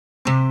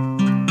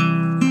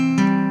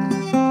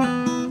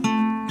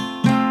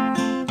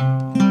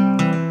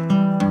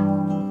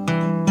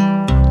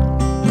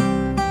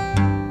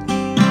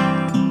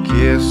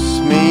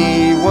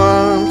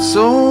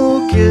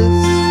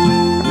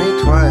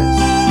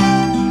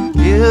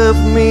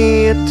give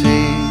me a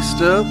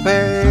taste of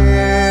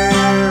paradise.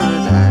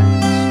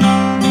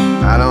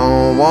 I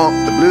don't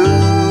want the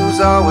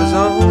blues always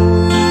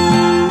on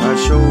my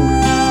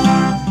shoulder.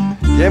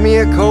 Give me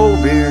a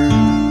cold beer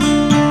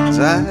as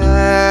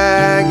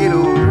I get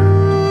older.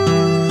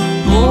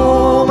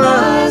 Oh,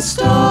 my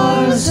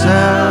stars,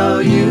 how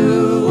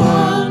you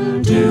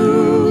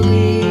undo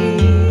me.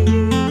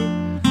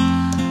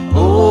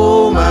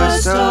 Oh, my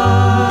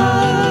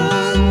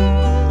stars,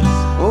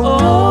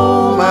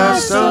 oh, my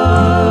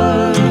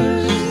stars,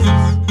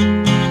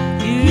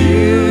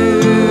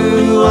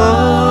 you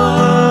undo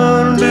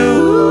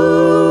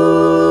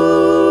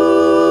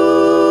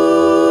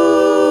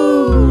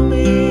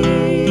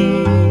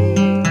me.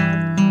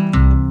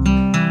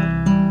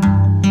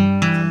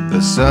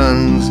 The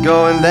sun's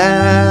going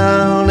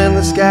down and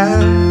the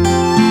sky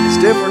is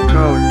different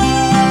colors.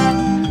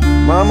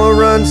 Mama,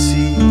 run,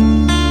 see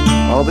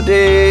all the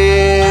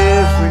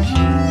different hues.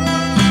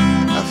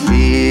 I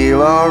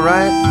feel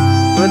alright,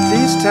 but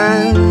these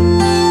times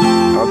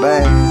are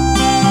bad.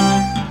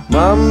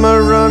 Mama,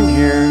 run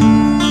here,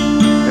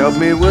 help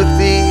me with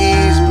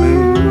these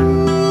blues.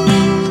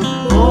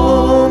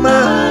 Oh,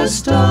 my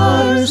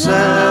stars,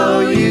 how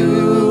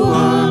you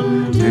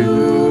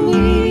undo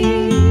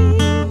me.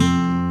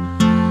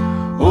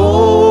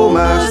 Oh,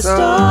 my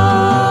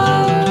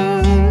stars,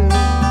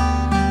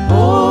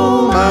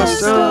 oh, my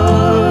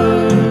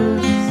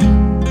stars,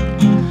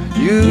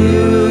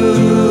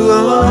 you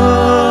undo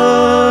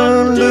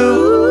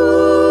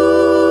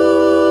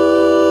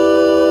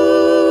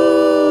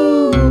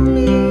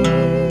me.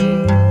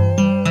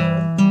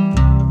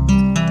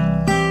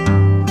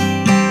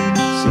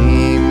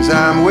 Seems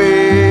I'm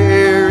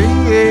weary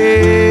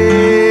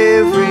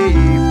every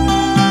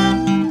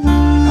evening.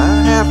 I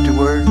have to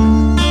work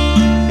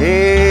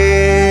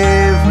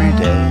every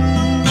day.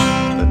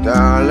 But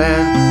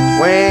darling,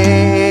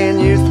 when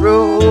you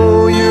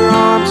throw your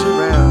arms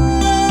around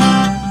me,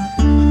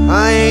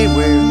 I ain't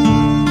weary,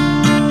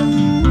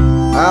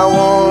 I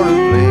wanna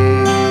play.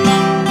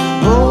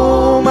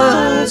 Oh,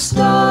 my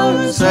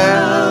stars,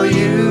 how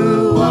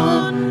you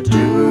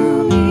undo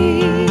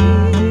me.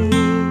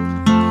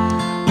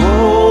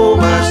 Oh,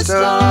 my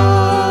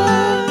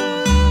stars,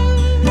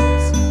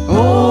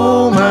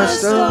 oh, my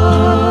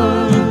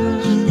stars,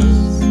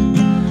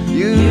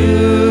 you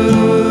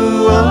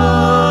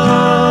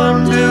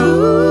undo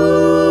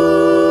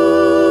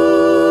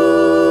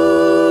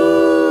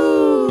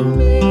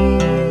me.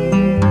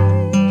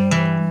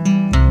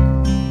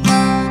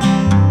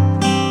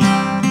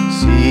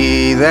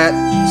 See that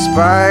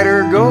spider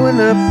going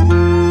up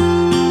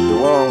the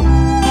wall?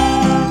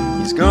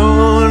 He's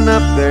going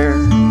up there,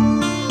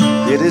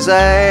 get his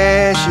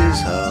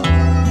ashes hung.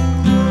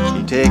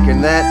 He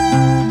taking that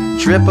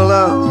triple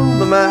on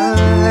the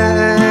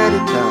mighty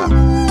top.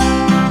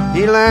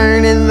 He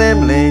learning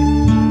them ladies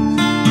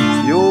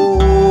the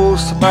old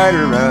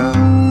spider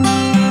route.